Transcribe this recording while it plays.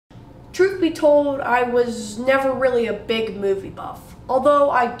Truth be told, I was never really a big movie buff. Although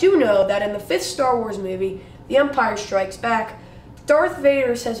I do know that in the 5th Star Wars movie, The Empire Strikes Back, Darth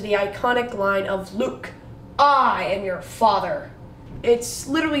Vader says the iconic line of, "Luke, I am your father." It's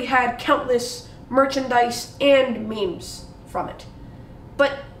literally had countless merchandise and memes from it.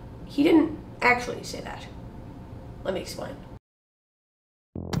 But he didn't actually say that. Let me explain.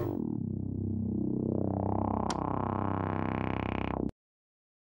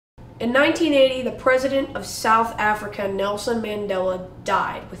 In 1980, the president of South Africa, Nelson Mandela,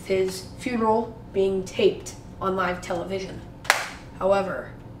 died, with his funeral being taped on live television.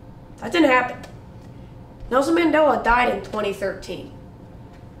 However, that didn't happen. Nelson Mandela died in 2013,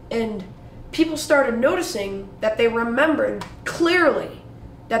 and people started noticing that they remembered clearly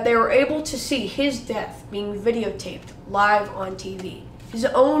that they were able to see his death being videotaped live on TV, his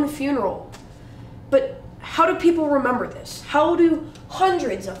own funeral. But how do people remember this? How do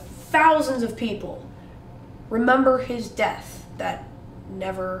hundreds of thousands of people remember his death that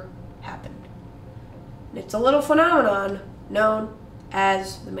never happened? It's a little phenomenon known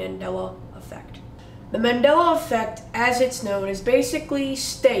as the Mandela effect. The Mandela effect, as it's known, is basically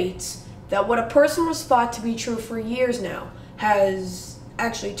states that what a person was thought to be true for years now has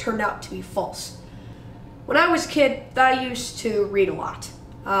actually turned out to be false. When I was a kid, I used to read a lot.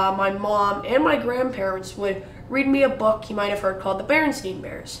 My mom and my grandparents would read me a book you might have heard called The Berenstain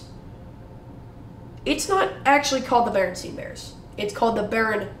Bears. It's not actually called the Berenstain Bears. It's called the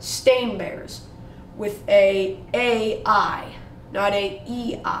Berenstain Bears, with a A-I, not a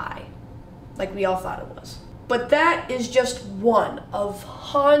E-I, like we all thought it was. But that is just one of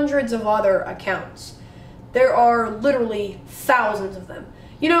hundreds of other accounts. There are literally thousands of them.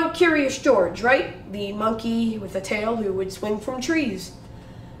 You know Curious George, right? The monkey with a tail who would swing from trees.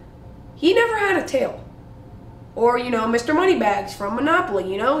 He never had a tail. Or, Mr. Moneybags from Monopoly,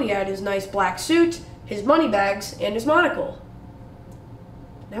 he had his nice black suit, his money bags, and his monocle.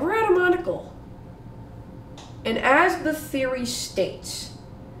 Never had a monocle. And as the theory states,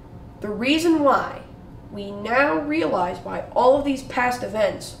 the reason why we now realize why all of these past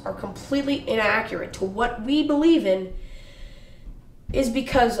events are completely inaccurate to what we believe in is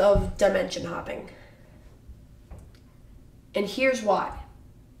because of dimension hopping. And here's why.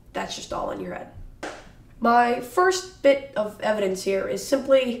 That's just all in your head. My first bit of evidence here is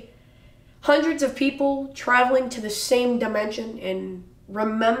simply hundreds of people traveling to the same dimension and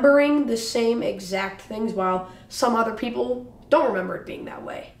remembering the same exact things while some other people don't remember it being that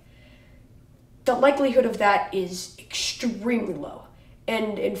way. The likelihood of that is extremely low.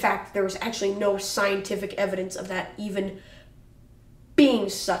 And in fact, there is actually no scientific evidence of that even being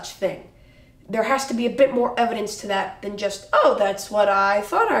such thing. There has to be a bit more evidence to that than just, oh, that's what I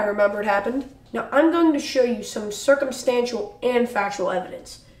thought I remembered happened. Now, I'm going to show you some circumstantial and factual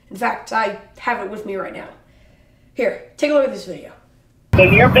evidence. In fact, I have it with me right now. Here, take a look at this video.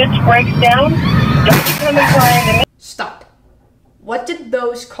 If your bitch breaks down, don't you come and crying to me. Stop. What did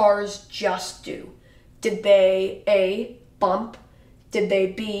those cars just do? Did they A, bump? Did they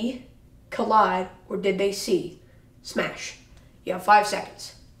B, collide? Or did they C, smash? You have 5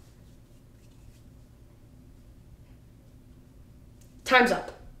 seconds. Time's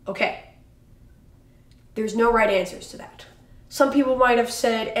up. Okay. There's no right answers to that. Some people might have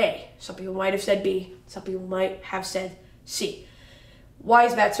said A, some people might have said B, some people might have said C. Why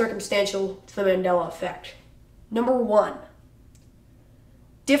is that circumstantial to the Mandela effect? Number one,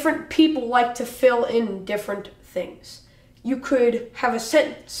 different people like to fill in different things. You could have a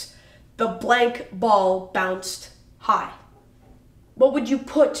sentence, the blank ball bounced high. What would you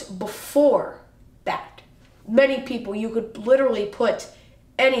put before that? Many people, you could literally put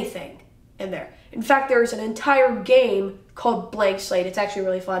anything in there. In fact, there's an entire game called Blank Slate. It's actually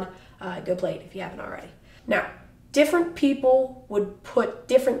really fun. Go play it if you haven't already. Now, different people would put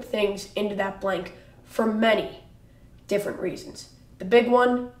different things into that blank for many different reasons. The big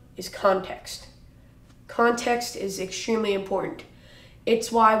one is context. Context is extremely important.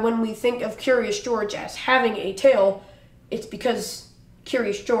 It's why when we think of Curious George as having a tail, it's because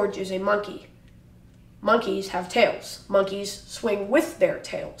Curious George is a monkey. Monkeys have tails. Monkeys swing with their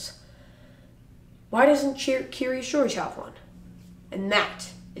tails. Why doesn't Curious George have one? And that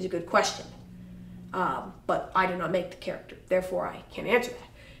is a good question. But I did not make the character, therefore I can't answer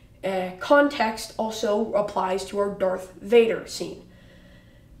that. Context also applies to our Darth Vader scene.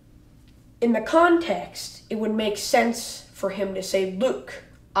 In the context, it would make sense for him to say, "Luke,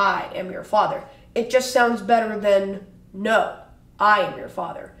 I am your father." It just sounds better than, "No, I am your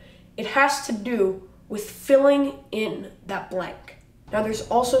father." It has to do with filling in that blank. Now, there's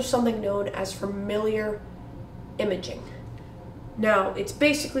also something known as familiar imaging. Now, it's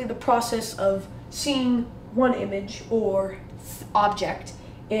basically the process of seeing one image or object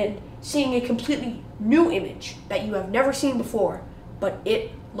and seeing a completely new image that you have never seen before, but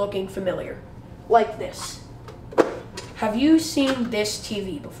it looking familiar. Like this. Have you seen this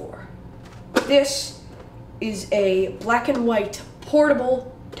TV before? This is a black and white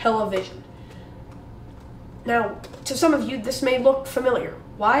portable television. Now, to some of you, this may look familiar.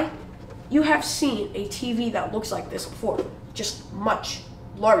 Why? You have seen a TV that looks like this before, just much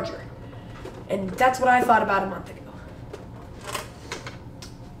larger. And that's what I thought about a month ago.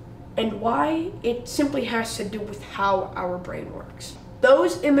 And why? It simply has to do with how our brain works.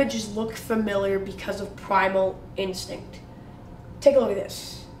 Those images look familiar because of primal instinct. Take a look at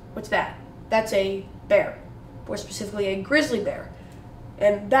this. What's that? That's a bear, more specifically a grizzly bear.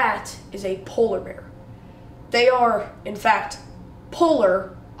 And that is a polar bear. They are, in fact,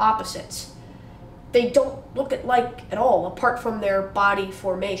 polar opposites. They don't look alike at all, apart from their body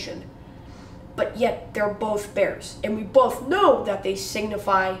formation. But yet, they're both bears. And we both know that they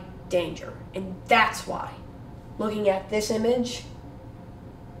signify danger. And that's why looking at this image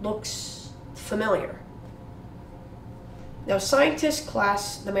looks familiar. Now, scientists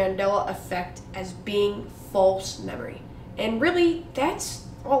class the Mandela effect as being false memory. And really, that's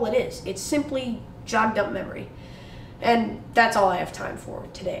all it is. It's simply jogged up memory. And that's all I have time for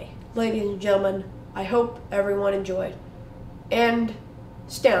today. Ladies and gentlemen, I hope everyone enjoyed. And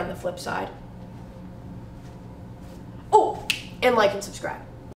stay on the flip side. Oh, and like and subscribe.